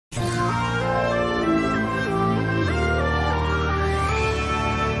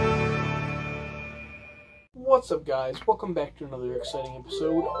What's up, guys? Welcome back to another exciting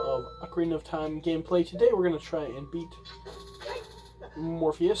episode of Ocarina of Time gameplay. Today we're going to try and beat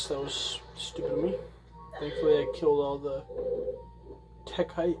Morpheus. That was stupid of me. Thankfully I killed all the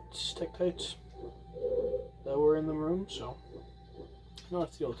Tektites that were in the room, so I don't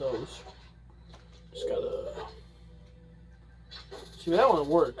have to deal with those. Just gotta... See, that one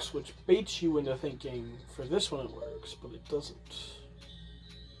works, which baits you into thinking for this one it works, but it doesn't.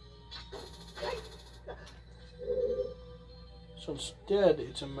 So instead,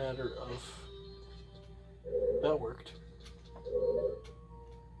 it's a matter of... That worked.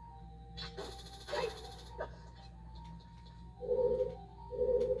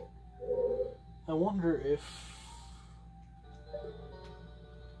 I wonder if...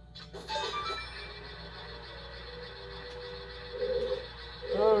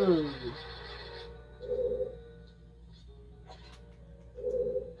 Oh...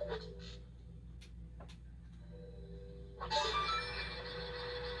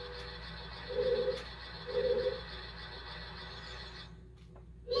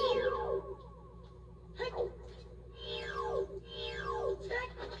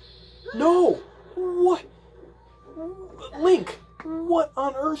 No! What? Link, what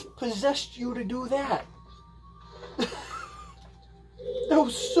on earth possessed you to do that? That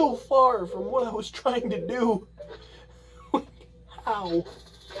was so far from what I was trying to do. How?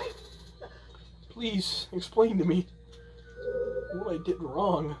 Please, explain to me what I did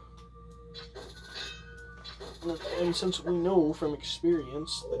wrong. And since we know from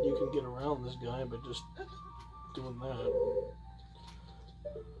experience that you can get around this guy by just doing that.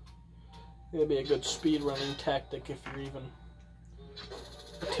 It'd be a good speedrunning tactic if you're even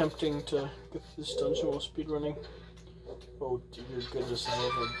attempting to get this dungeon while speedrunning. Oh dear goodness, I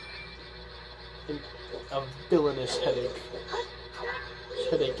have a villainous headache. This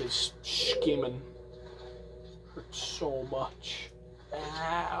headache is scheming. Hurts so much.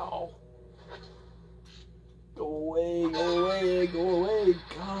 Ow! Go away, go away, go away!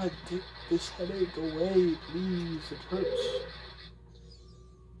 God, take this headache away, please. It hurts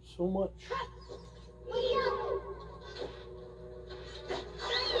so much.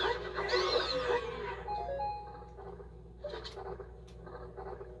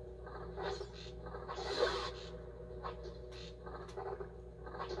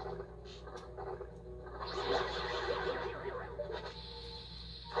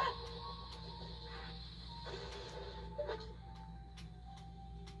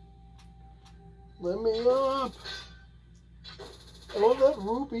 Let me up! I love that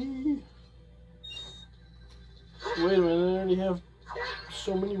rupee! Wait a minute, I already have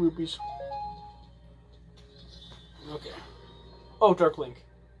so many rupees. Okay. Oh, Dark Link.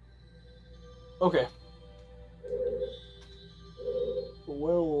 Okay.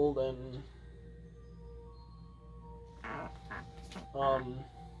 Well then.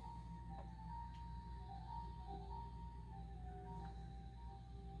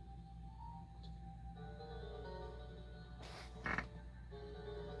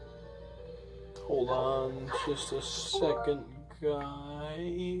 Hold on just a second,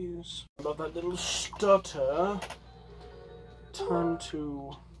 guys. About that little stutter. Time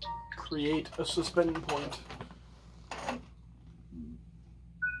to create a suspending point.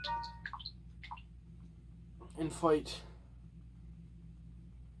 And fight.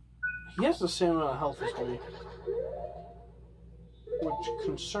 He has the same amount of health as me, which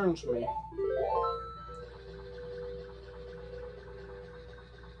concerns me.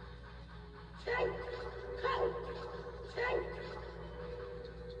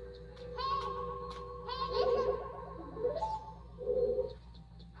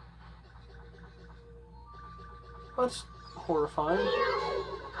 That's horrifying.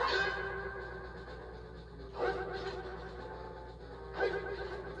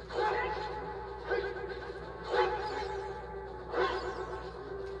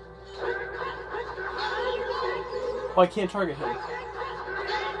 Oh, I can't target him.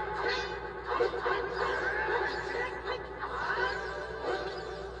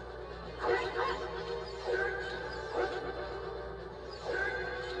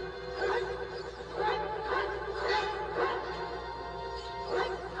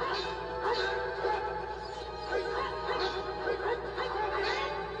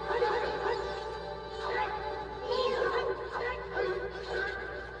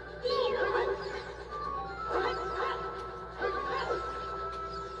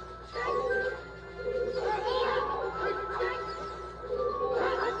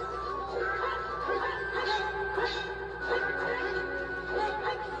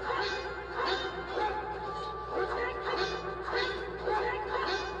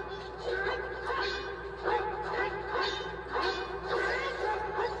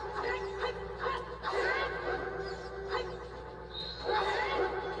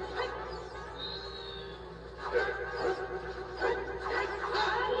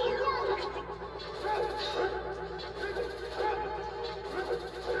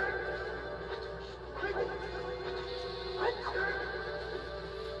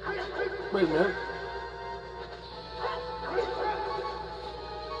 Wait a minute.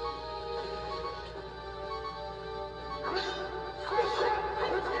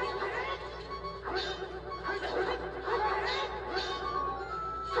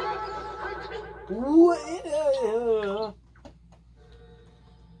 What?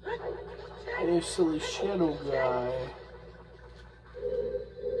 Hey, silly shadow guy.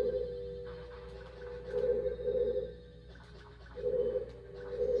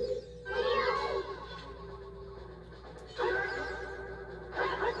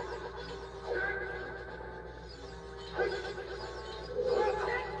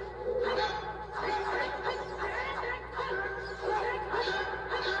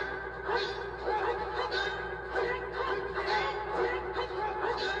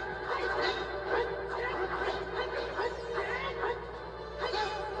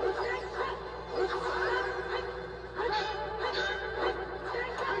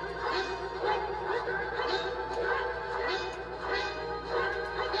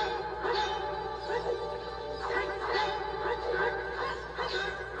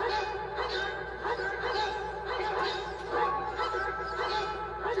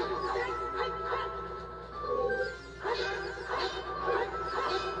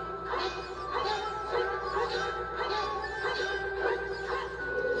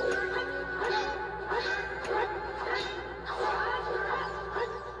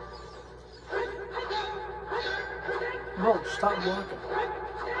 No, stop walking.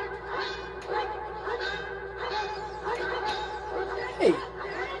 Hey!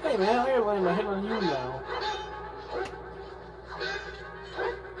 Hey man, I gotta land my head on you now.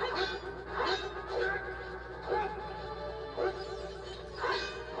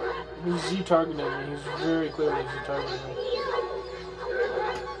 He's Z-targeting me. He's very clearly Z-targeting me.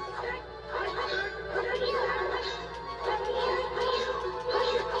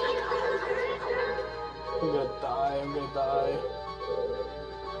 I'm gonna die, I'm gonna die.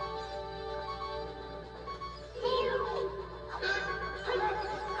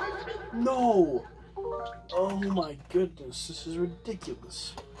 No! Oh my goodness, this is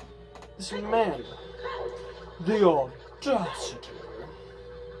ridiculous. This man, the audacity.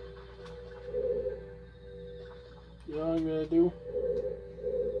 You know what I'm gonna do?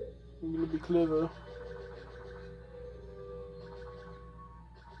 I'm gonna be clever.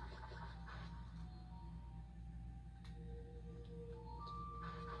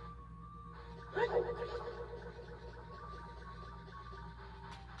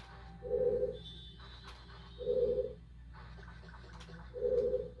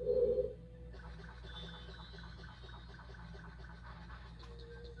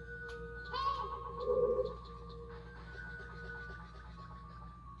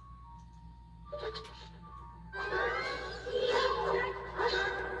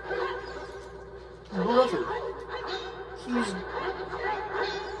 Brother, he's...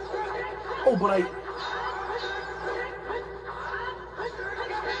 Oh, but I...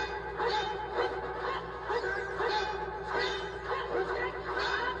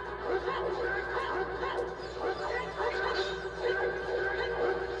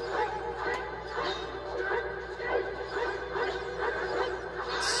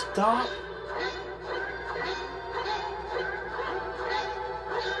 Stop.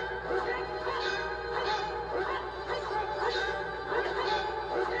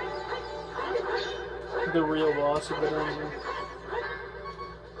 The real boss of the dungeon.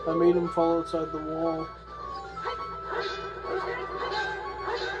 I made him fall outside the wall.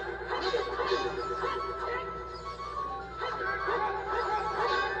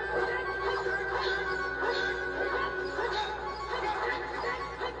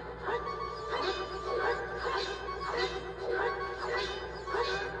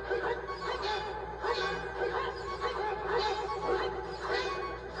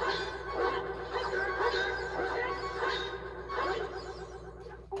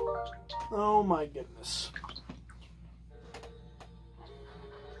 Oh my goodness.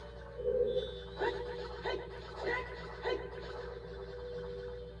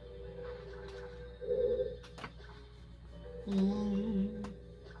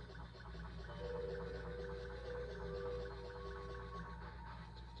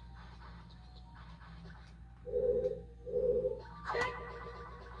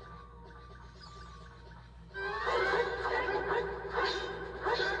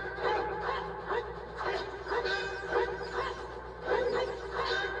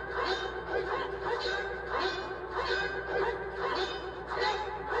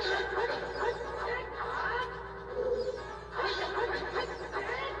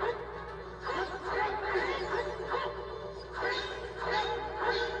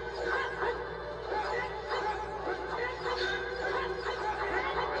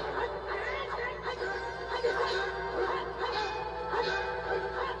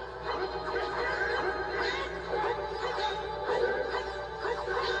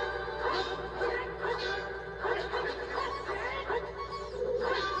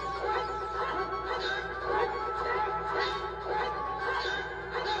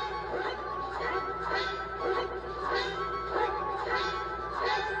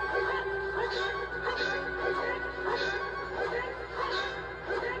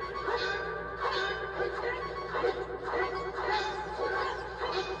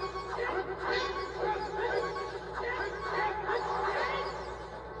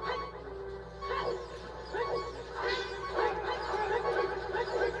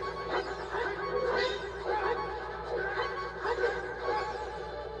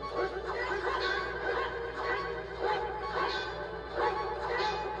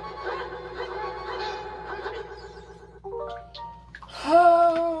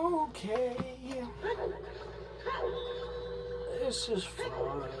 This is fine.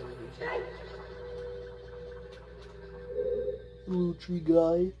 Little tree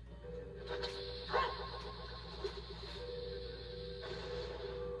guy.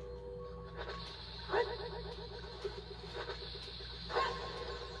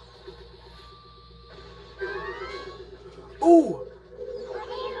 Ooh!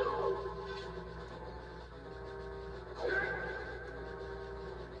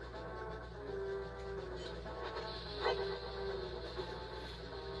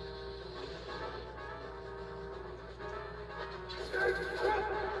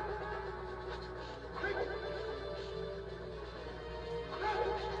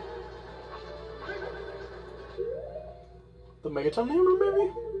 The Megaton hammer,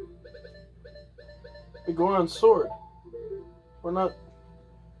 maybe? The Goron sword. Or not.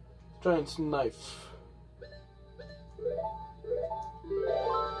 Giant's knife.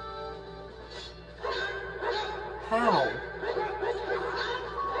 How?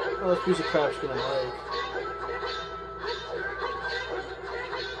 Oh, this piece of crap's gonna break.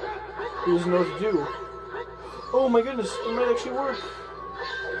 He doesn't know what to do. Oh my goodness, it might actually work.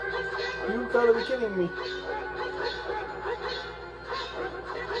 You gotta be kidding me.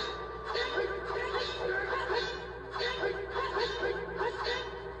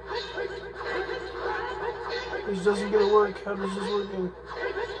 This doesn't gonna work. How does this working?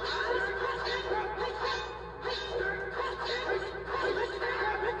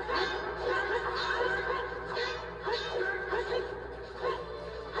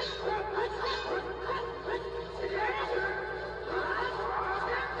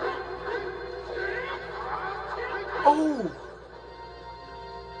 Oh!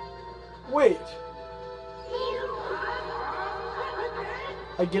 Wait.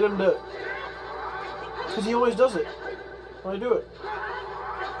 I get him to... Because he always does it when I do it.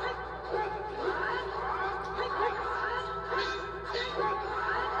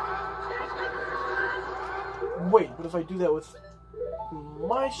 Wait, but if I do that with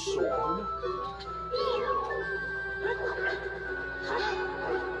my sword...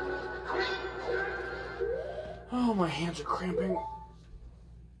 Oh, my hands are cramping.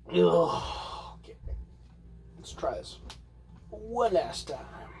 Ugh. Okay. Let's try this one last time.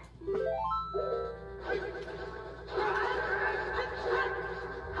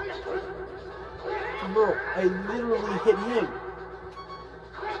 Bro, I literally hit him.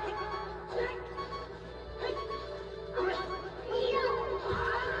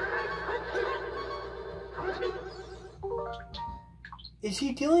 Is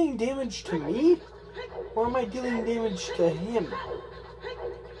he dealing damage to me? Or am I dealing damage to him?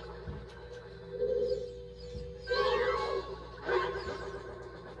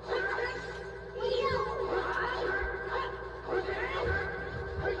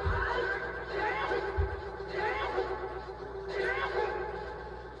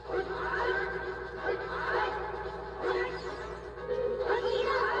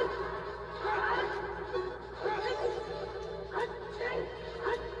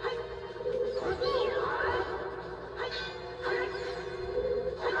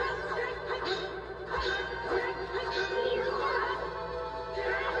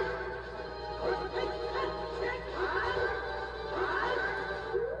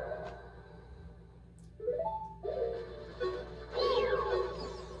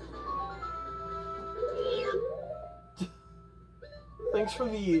 Thanks for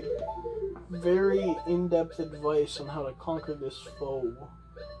the very in-depth advice on how to conquer this foe.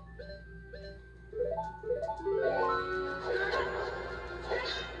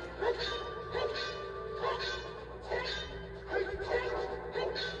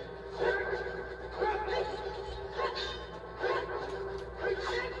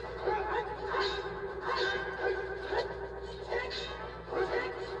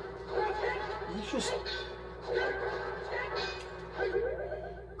 He's just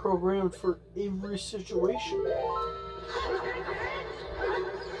programmed for every situation.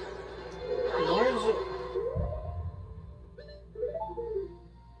 Why is it?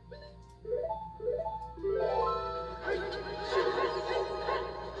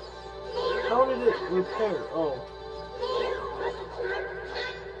 How did it repair? Oh.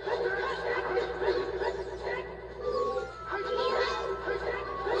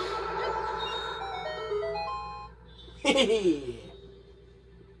 Hehe.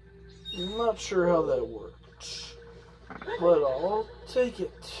 I'm not sure how that worked, but I'll take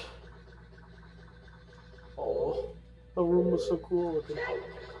it. Oh, the room was so cool looking.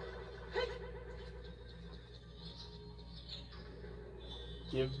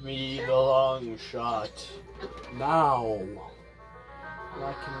 Give me the long shot now. And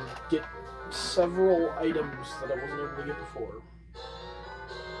I can get several items that I wasn't able to get before.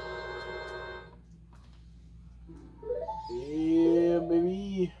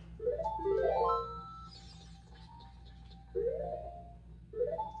 baby.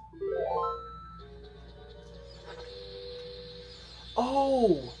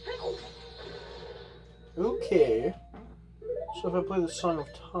 Oh! Okay. So if I play the Song of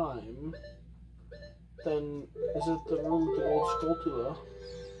Time, then is it the room with the gold Skulltula?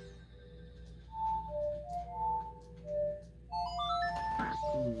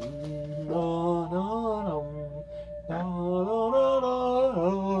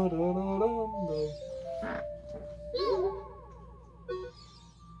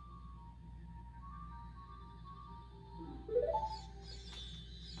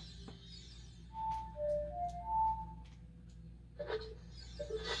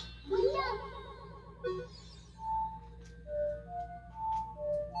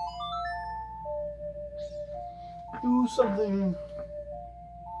 Do something.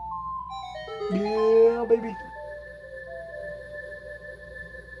 Yeah, baby.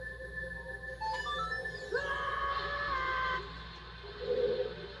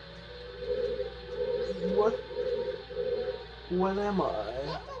 What? When am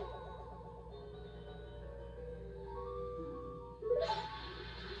I?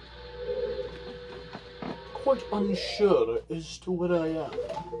 Quite unsure as to what I am.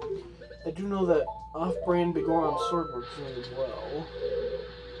 I do know that off-brand Bigoron sword works really well.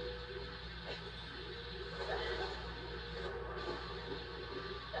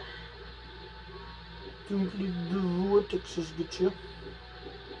 Don't let the vortexes get you.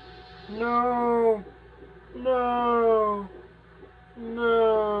 No! No!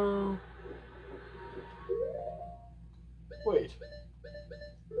 No! Wait.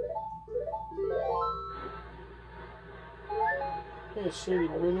 Hey, Sadie,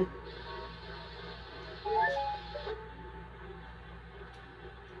 really?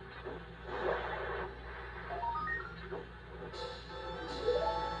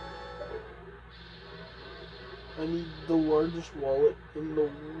 I need the largest wallet in the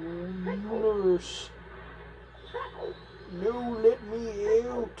universe. No, let me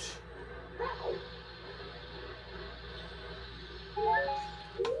out.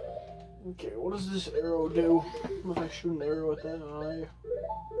 Okay, what does this arrow do? If I shoot an arrow at that eye?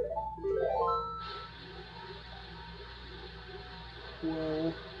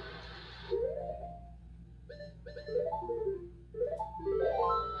 Well...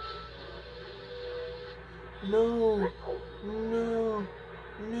 No! No! No!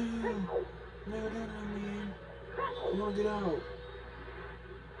 No, don't let me in. I wanna get out.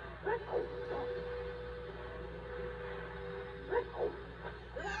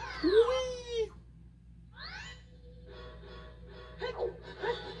 Whee!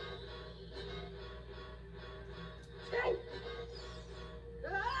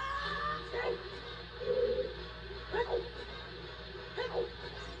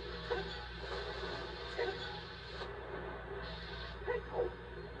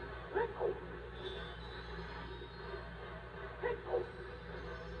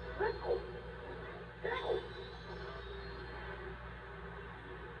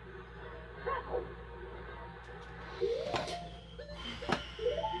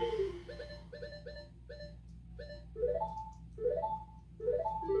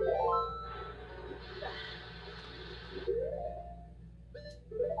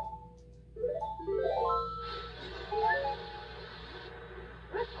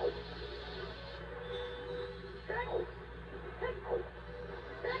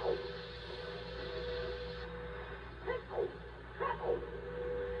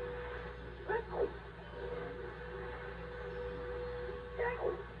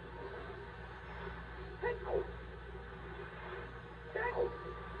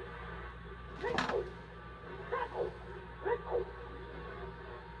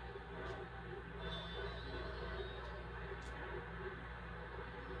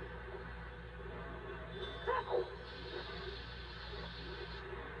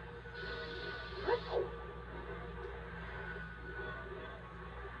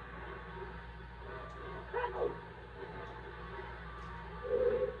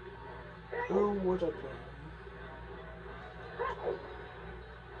 Oh, what a plan.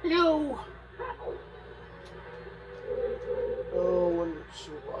 No! Oh, and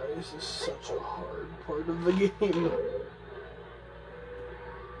so why is this such a hard part of the game?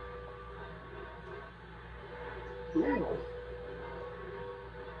 Ooh.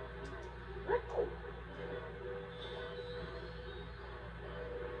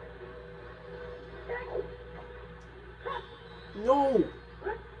 No!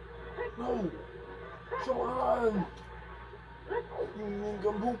 No! Come on! You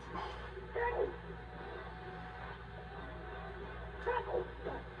nincompoop!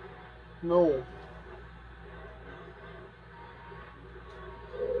 No.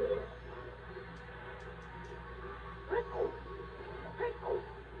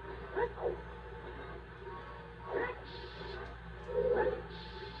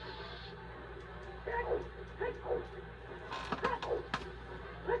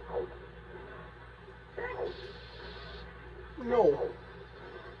 No.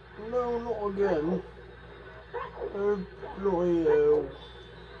 No, not again. Oh, bloody hell.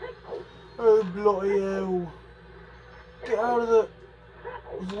 Oh, bloody hell. Get out of the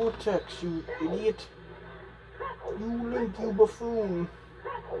vortex, you idiot. You Link, you buffoon.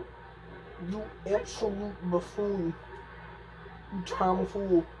 You absolute buffoon. You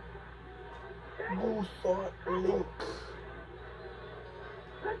tomfool. You thought Link.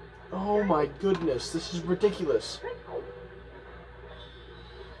 Oh my goodness, this is ridiculous.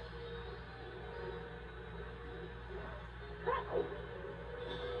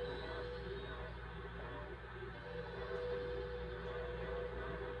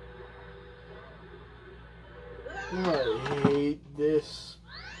 I hate this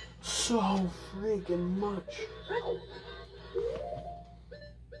so freaking much.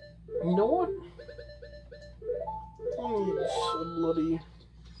 You know what? I need some bloody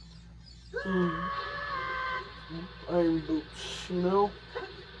iron boots, you know?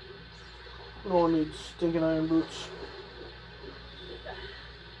 No one needs stinking iron boots.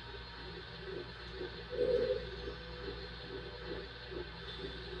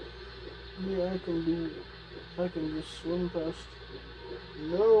 Yeah, I can just swim past.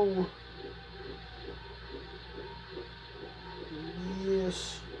 No.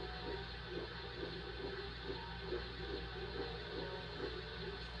 Yes.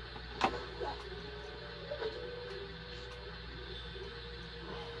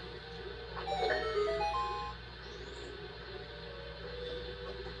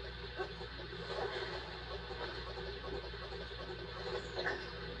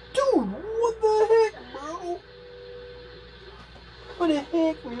 What the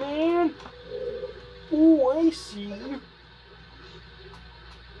heck, man? Oh, I see.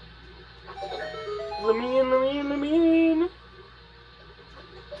 Let me in, let me in, let me in.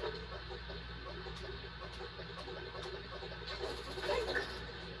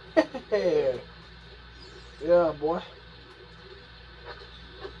 Yeah, boy.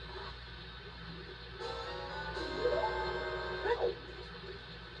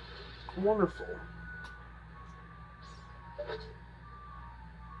 Wonderful.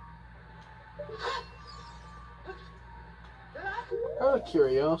 Out of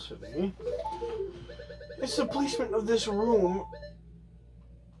curiosity, is the placement of this room?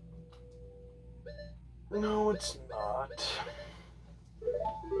 No, it's not.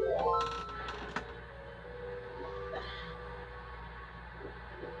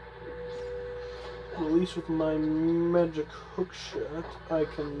 At least with my magic hook shot, I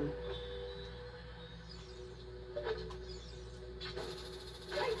can...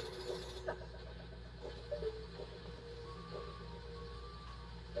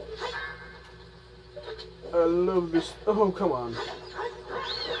 I love this. Oh, come on.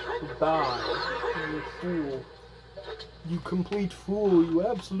 Die, you fool. You complete fool. You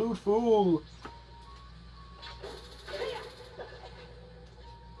absolute fool.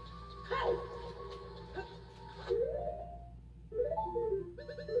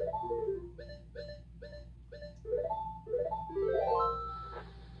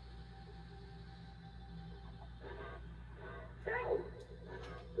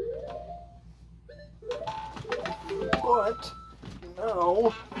 But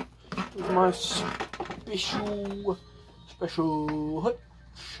now, with my special hook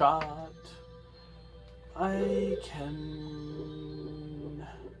shot, I can...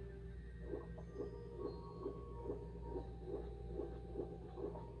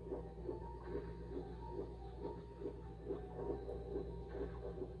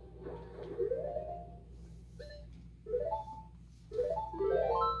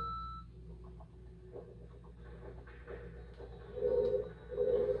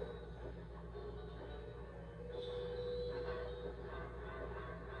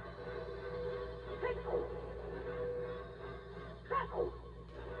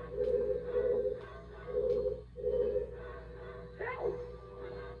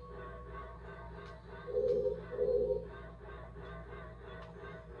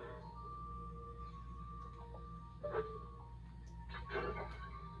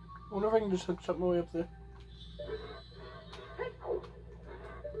 I wonder if I can just hook something way up there.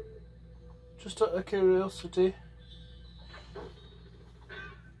 Just out of curiosity.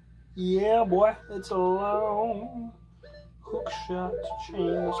 Yeah, boy, it's a long hook shot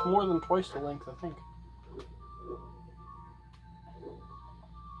chain. That's more than twice the length, I think.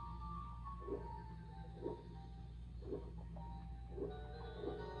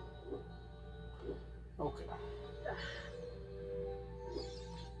 Okay.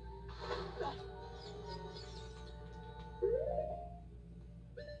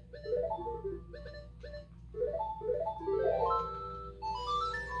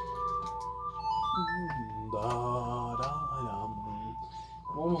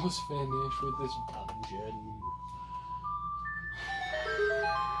 Almost finished with this dungeon.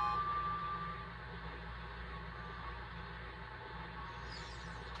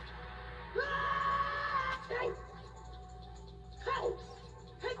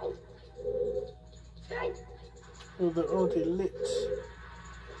 Oh, they lit.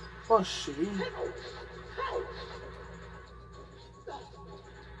 Was she?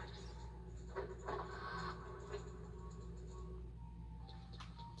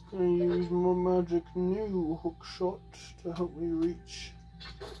 Gonna use my magic new hook shot to help me reach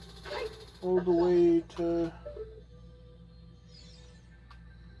all the way to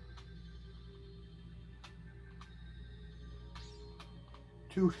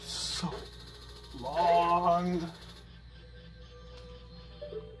dude, it's so long.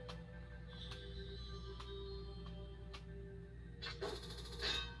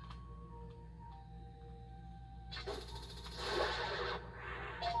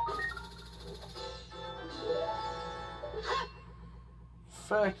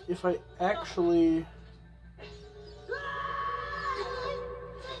 In fact, if I actually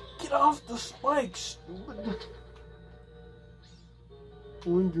get off the spikes, stupid.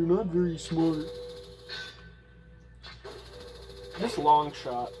 Link, you're not very smart. This long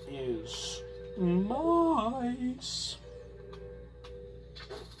shot is nice.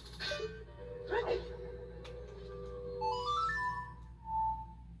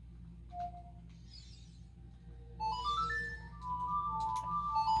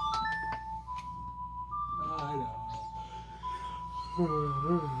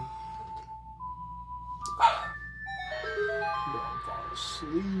 Fall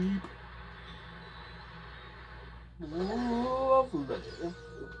asleep. Lovely.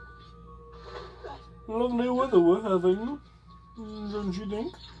 Lovely weather we're having, don't you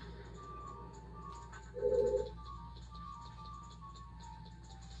think?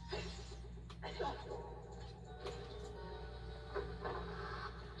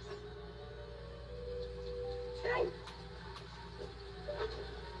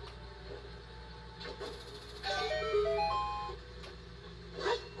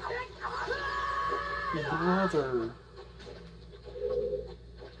 Brother.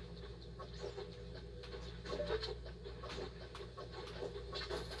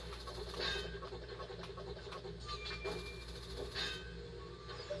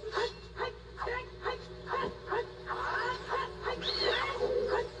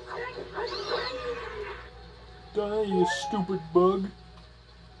 Die, you stupid bug.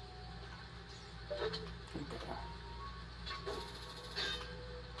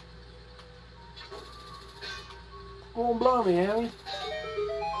 Oh, blimey, Harry.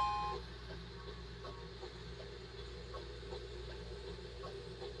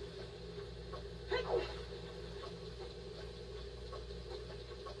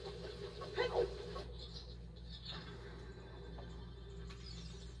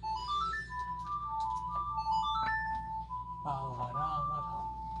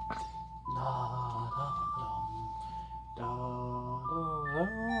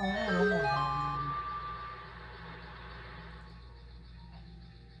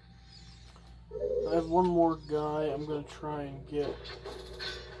 I have one more guy I'm going to try and get.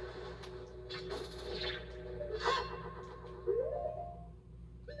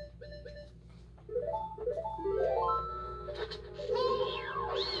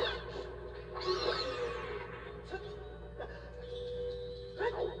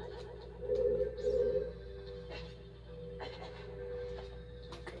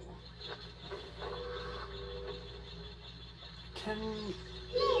 Can...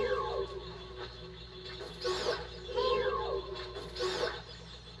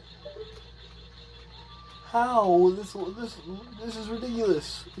 How? This is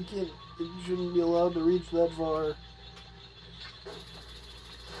ridiculous. You can't. You shouldn't be allowed to reach that far.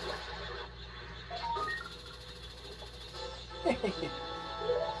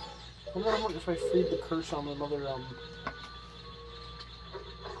 I wonder if I freed the curse on another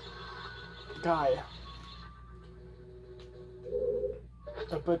guy.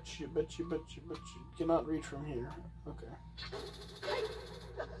 I bet you cannot reach from here. Okay.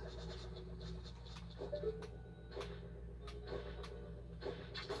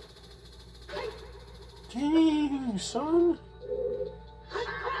 Dang, son.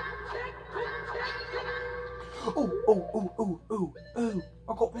 Oh.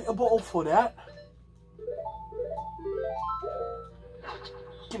 I got me a bottle for that.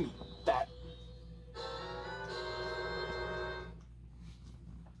 Give me that.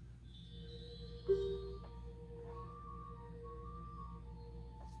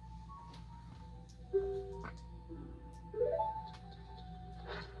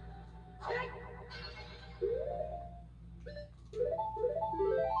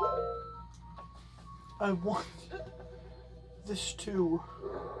 I want this too.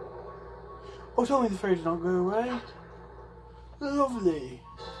 Oh, tell me the fairy did not go away. Lovely.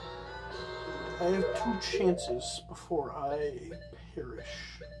 I have 2 chances before I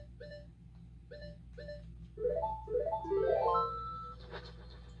perish.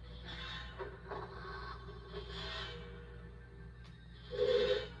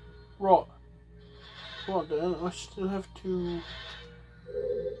 Right. Right then, I still have to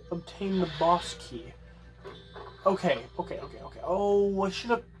obtain the boss key. Okay. Oh, I should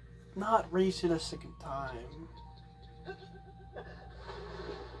have not raised it a second time.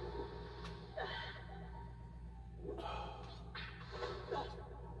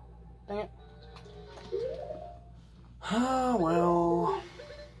 Dang it. Ah, well.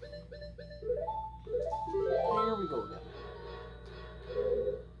 Here we go again.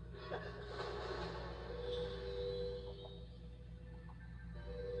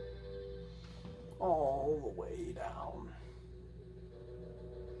 All the way down.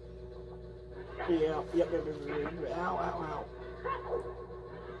 Yep. Ow.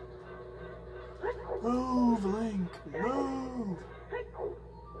 Move, Link, move!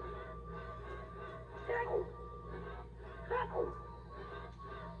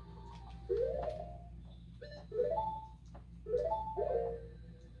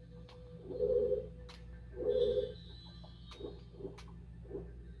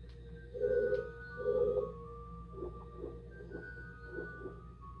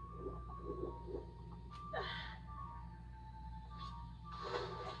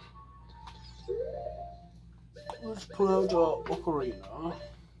 Let's pull out our Ocarina.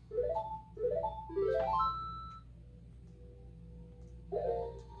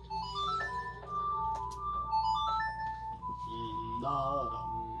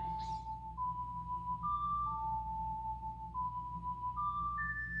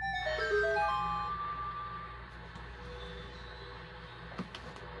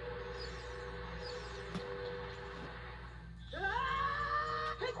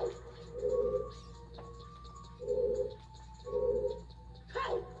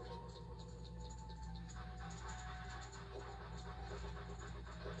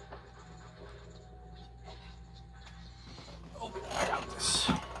 I got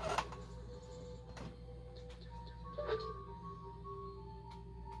this.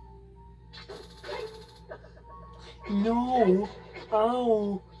 No!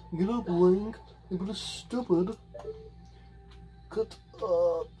 Ow! Get up, Link! You're stupid. Cut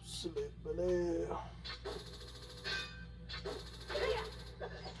up, silly belly.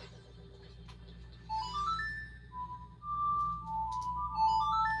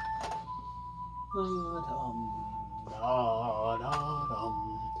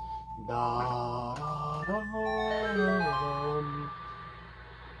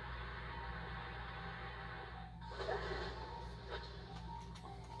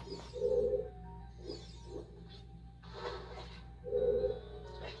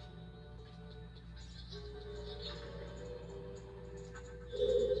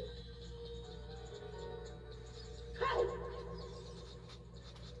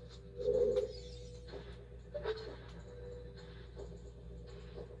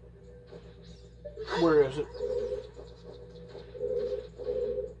 Where is it?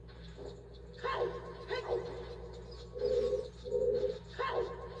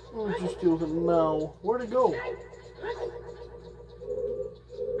 Oh, just deal with it now. Where'd it go?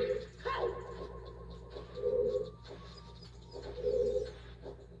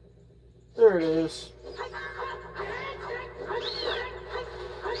 There it is.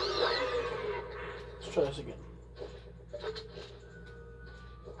 Let's try this again.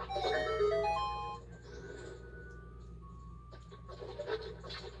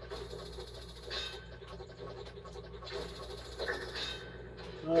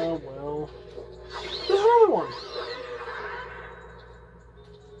 Oh, well. There's another one!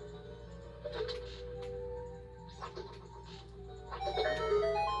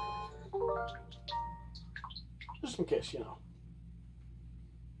 Just in case, you know.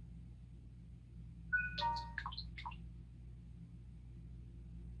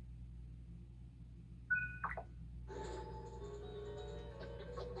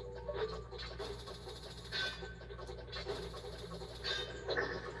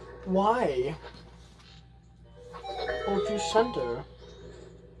 Why? Won't you send her?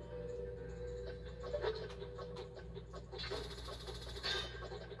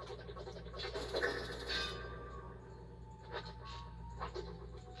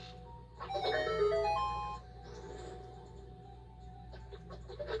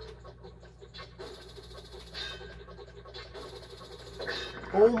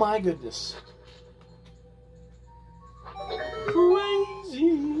 Oh my goodness.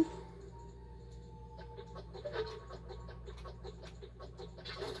 Crazy.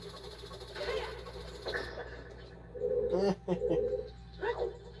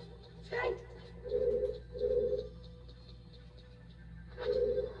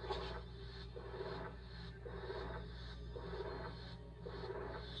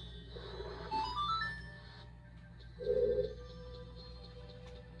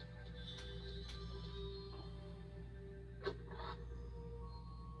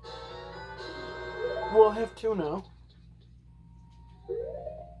 Well, I have two now.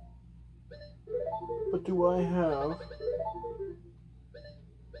 But do I have...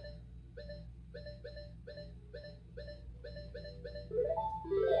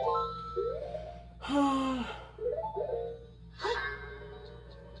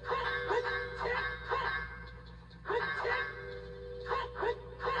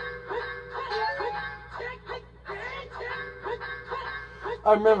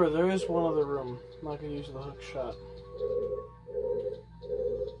 I remember, there is one other room. I'm not going to use the hook shot.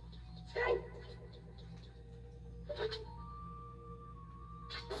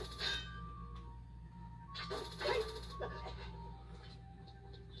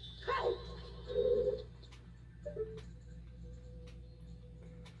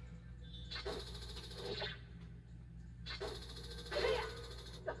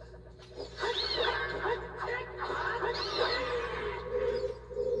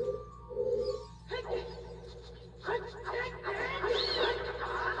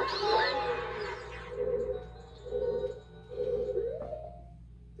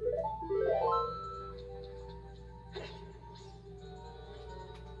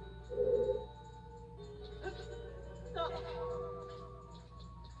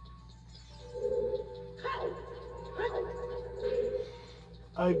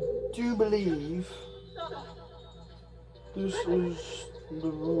 I do believe this is the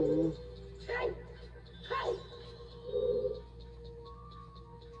room.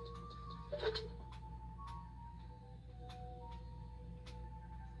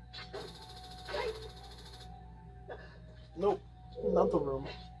 Nope, not the room.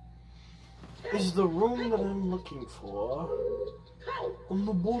 Is the room that I'm looking for on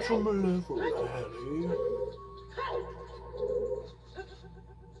the bottom level, Harry?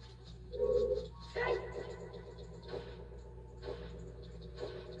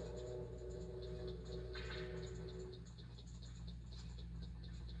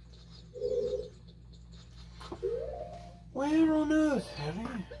 Where on earth,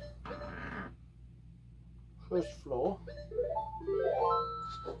 Harry? First floor.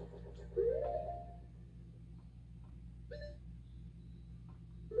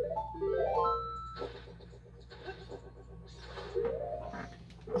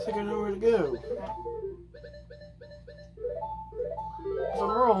 I think I know where to go. If I'm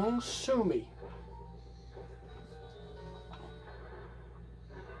wrong, sue me.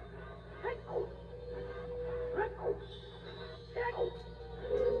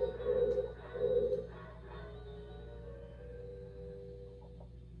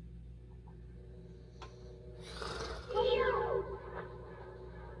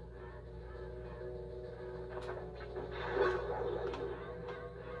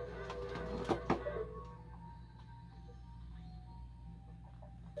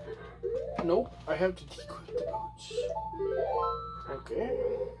 Nope, I have to decrypt the notes. Okay.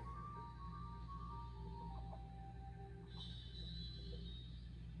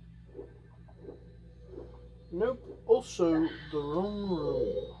 Nope, also the wrong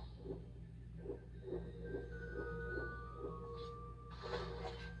room.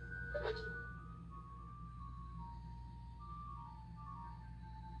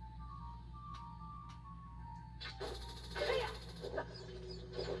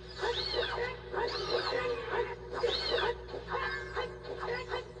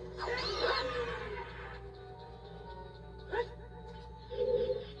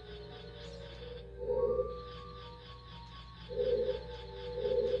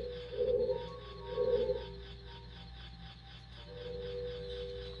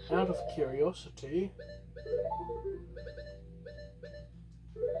 Out of curiosity,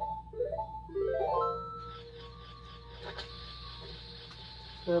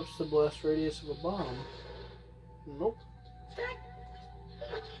 Perhaps the blast radius of a bomb. Nope.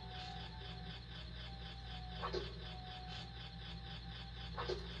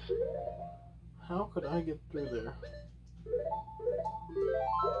 How could I get through there?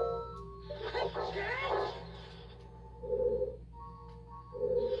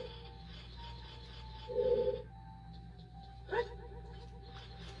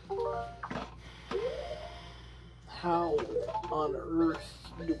 How on earth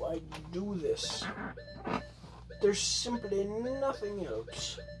do I do this? There's simply nothing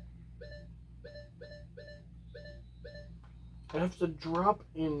else. I have to drop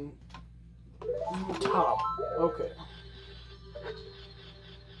in the top. Okay.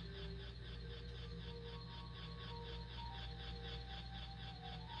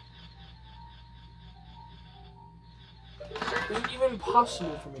 Is it even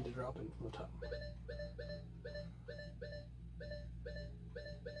possible for me to drop in from the top?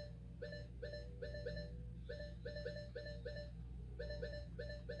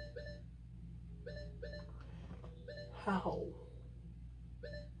 How?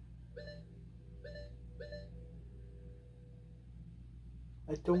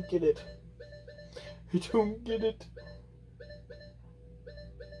 I don't get it. I don't get it.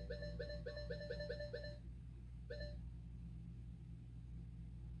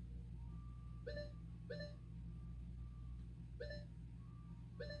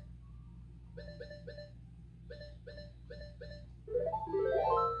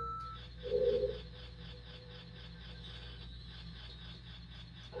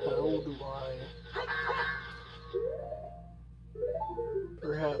 How do I?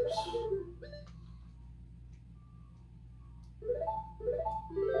 Perhaps.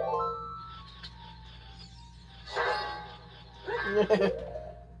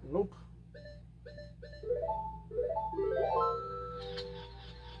 Nope.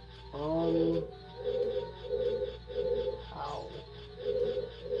 How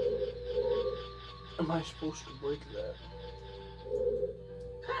am I supposed to break that?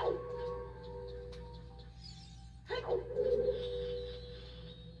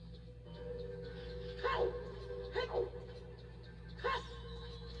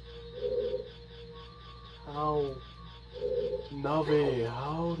 How? Navi,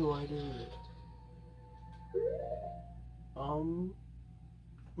 how do I do it?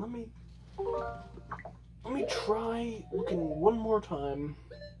 Let me try looking one more time.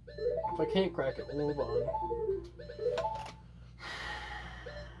 If I can't crack it, we'll move on.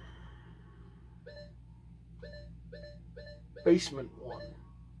 Basement 1.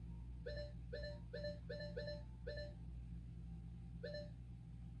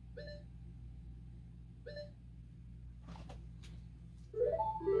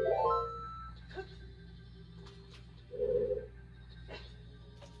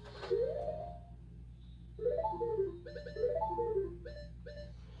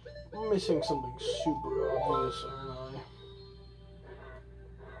 I'm missing something super obvious, aren't I?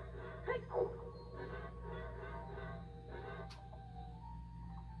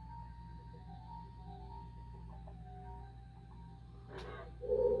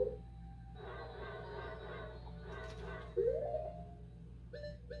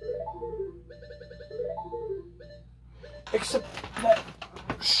 Except that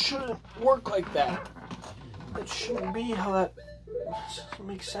shouldn't work like that. That shouldn't be how that doesn't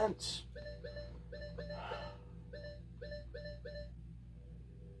make sense.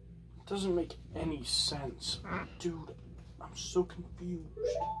 It doesn't make any sense. Dude, I'm so confused.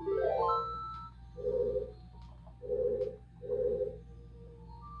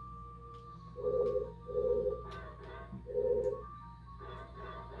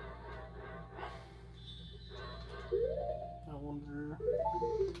 I wonder.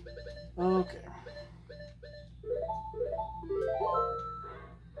 Okay.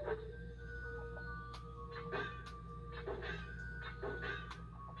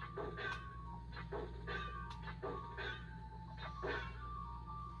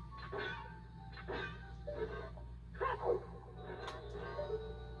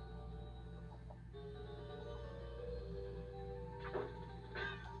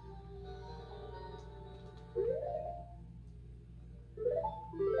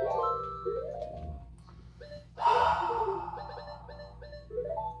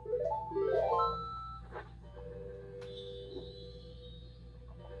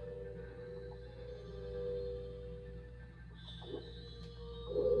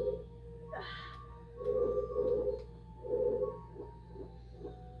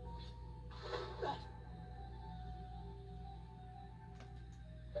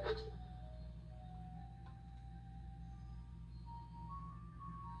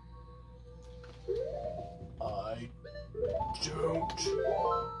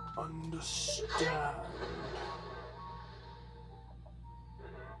 understand.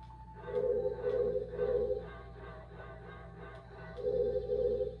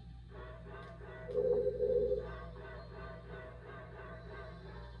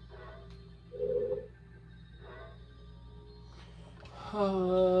 Okay.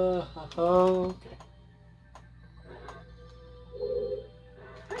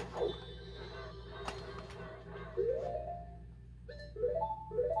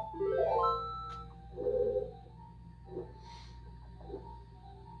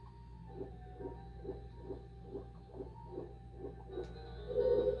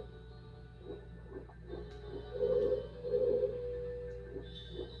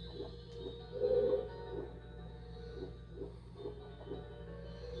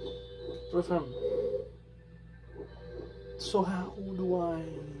 With him. So how do I...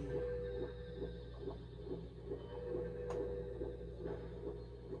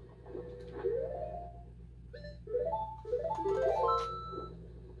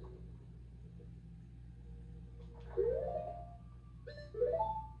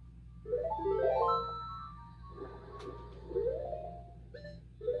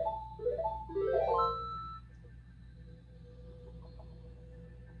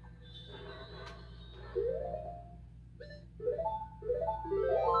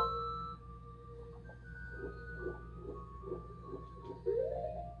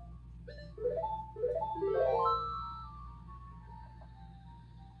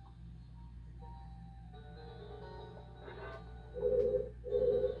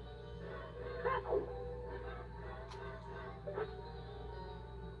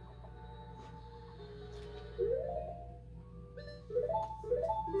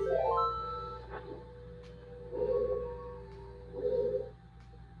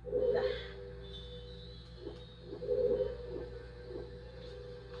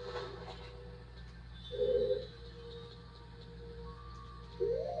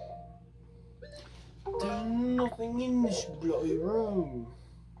 There's nothing in this bloody room.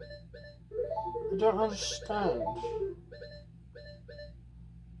 I don't understand.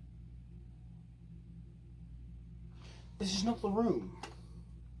 This is not the room.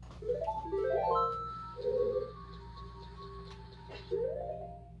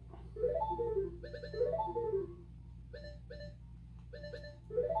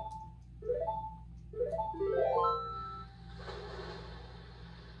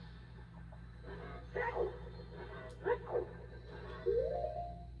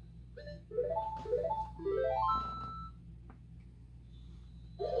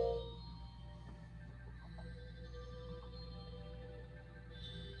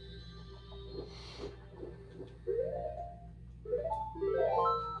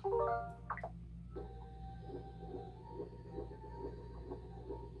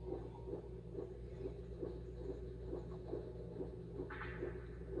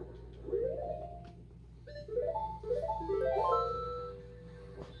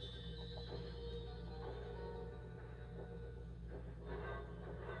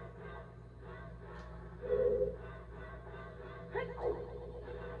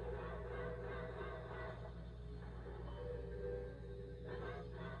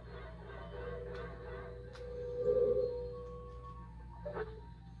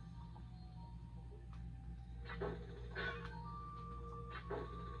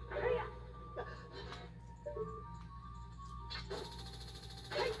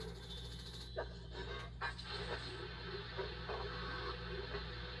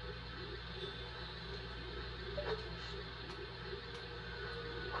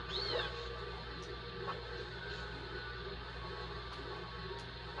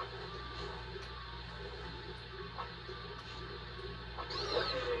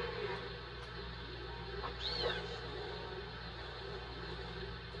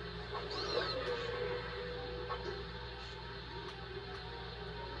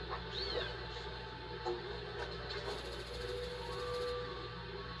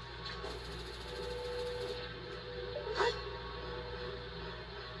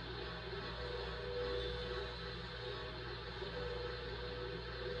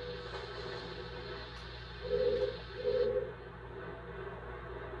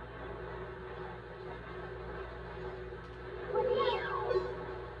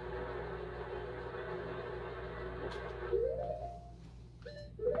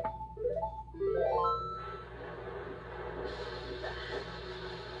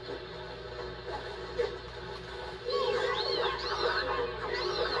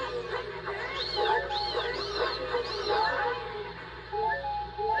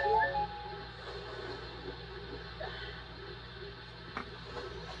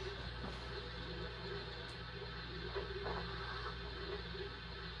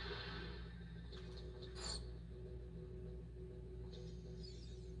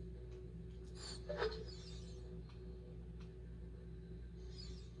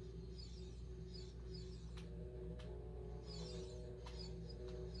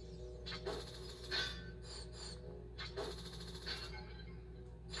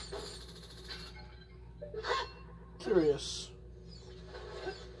 Curious.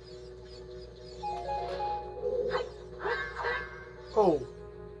 Oh.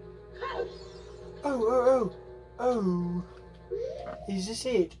 Oh. Is this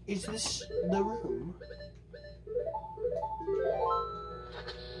it? Is this the room?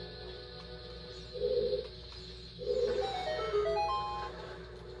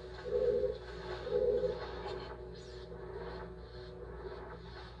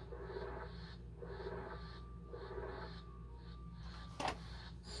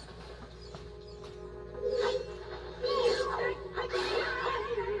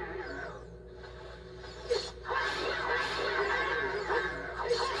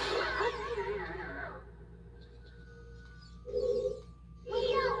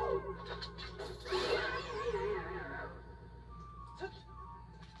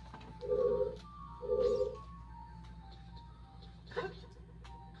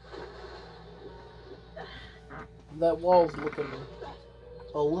 That wall's looking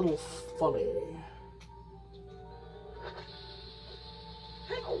a little funny.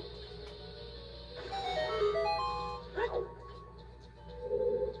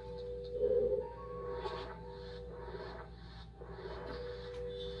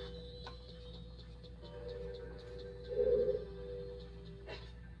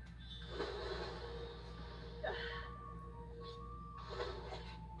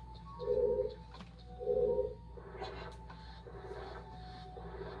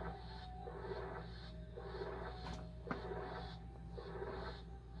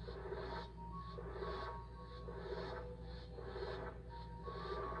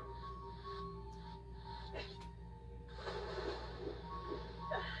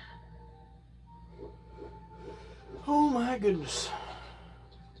 Oh my goodness.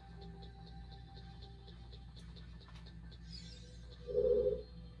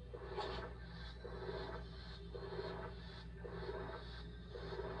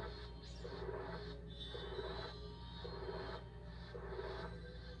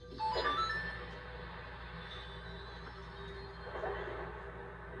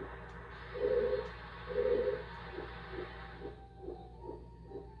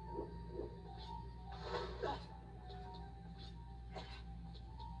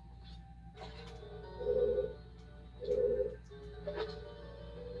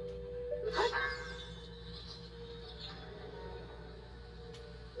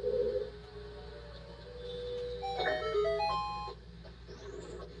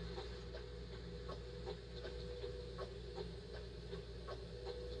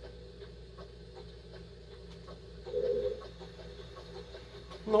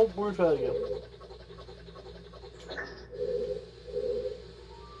 Nope, we're trying again.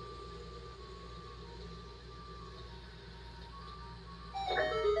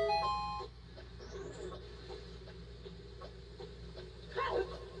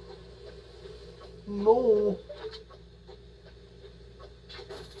 No.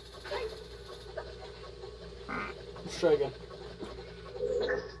 Let's try again.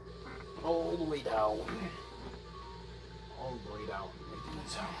 All the way down. All the way down.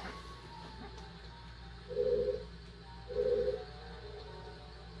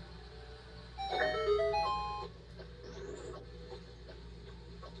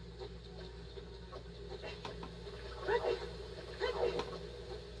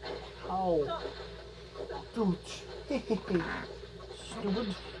 How? Dude. Stupid.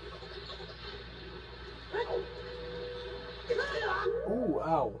 Ooh,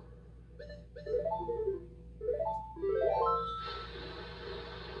 ow.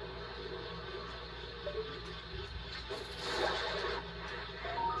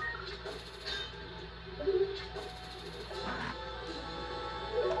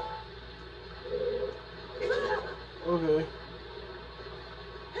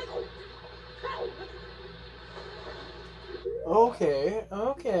 Okay.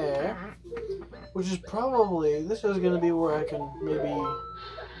 Okay. Which is probably, this is going to be where I can maybe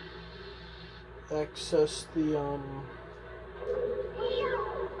access the,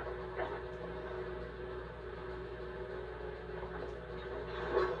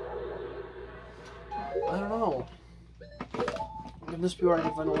 I don't know. Can this be where I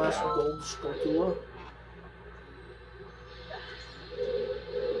can find the last gold Skulltula?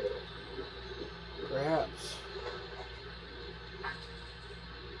 Perhaps.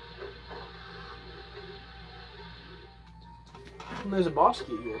 And there's a boss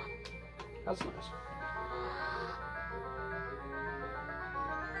key here. That's nice.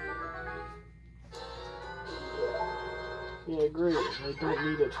 Yeah, great. I don't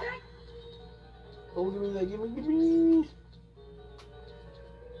need it. Oh, give me that. Give me.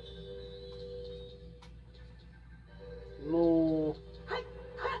 No.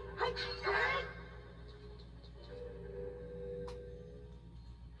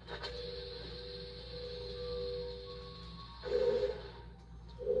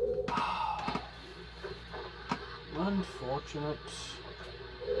 Unfortunate.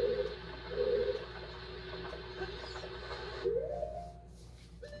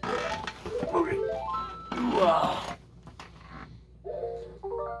 Okay.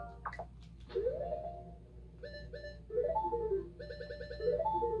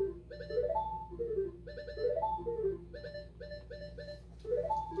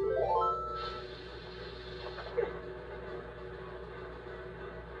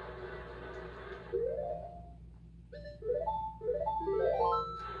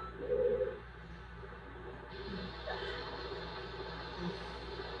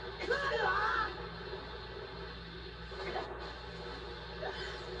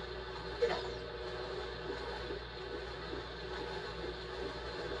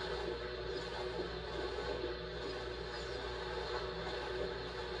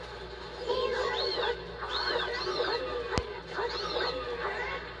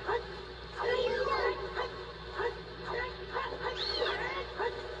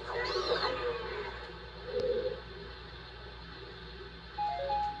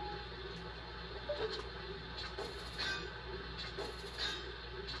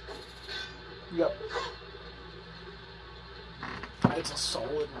 Yep. It's a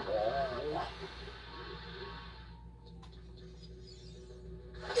solid wall.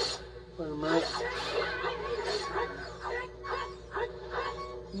 Wait a minute.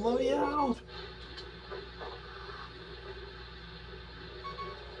 Let me out!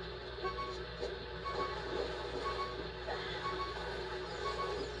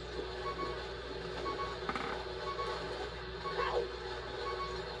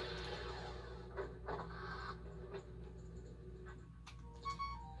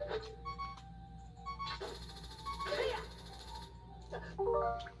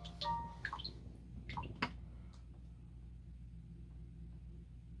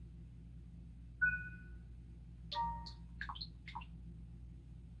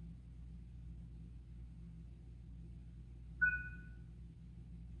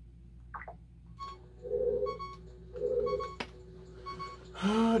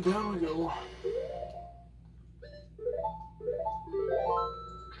 Down we go.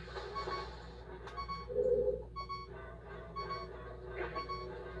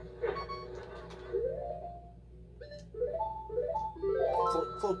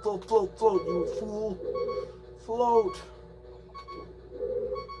 Float, float, float, float, float, you fool. Float.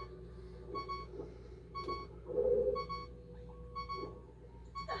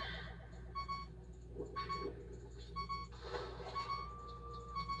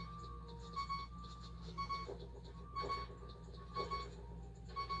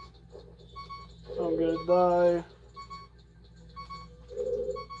 I'm gonna die.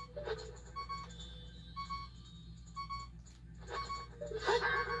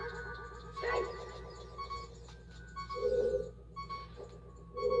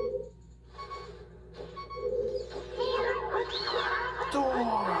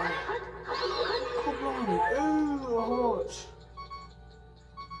 Die! Come on, ooh, hot.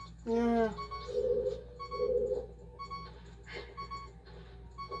 Yeah.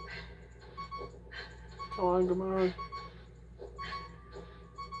 Come on, come on.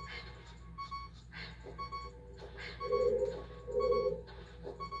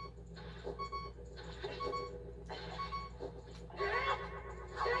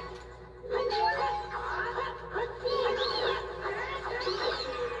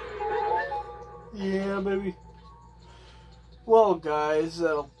 Yeah, baby. Well, guys,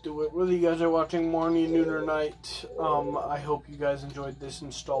 that'll do it. Whether you guys are watching morning, noon, or night, I hope you guys enjoyed this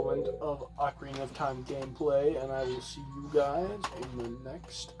installment of Ocarina of Time gameplay, and I will see you guys in the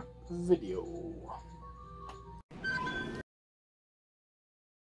next video.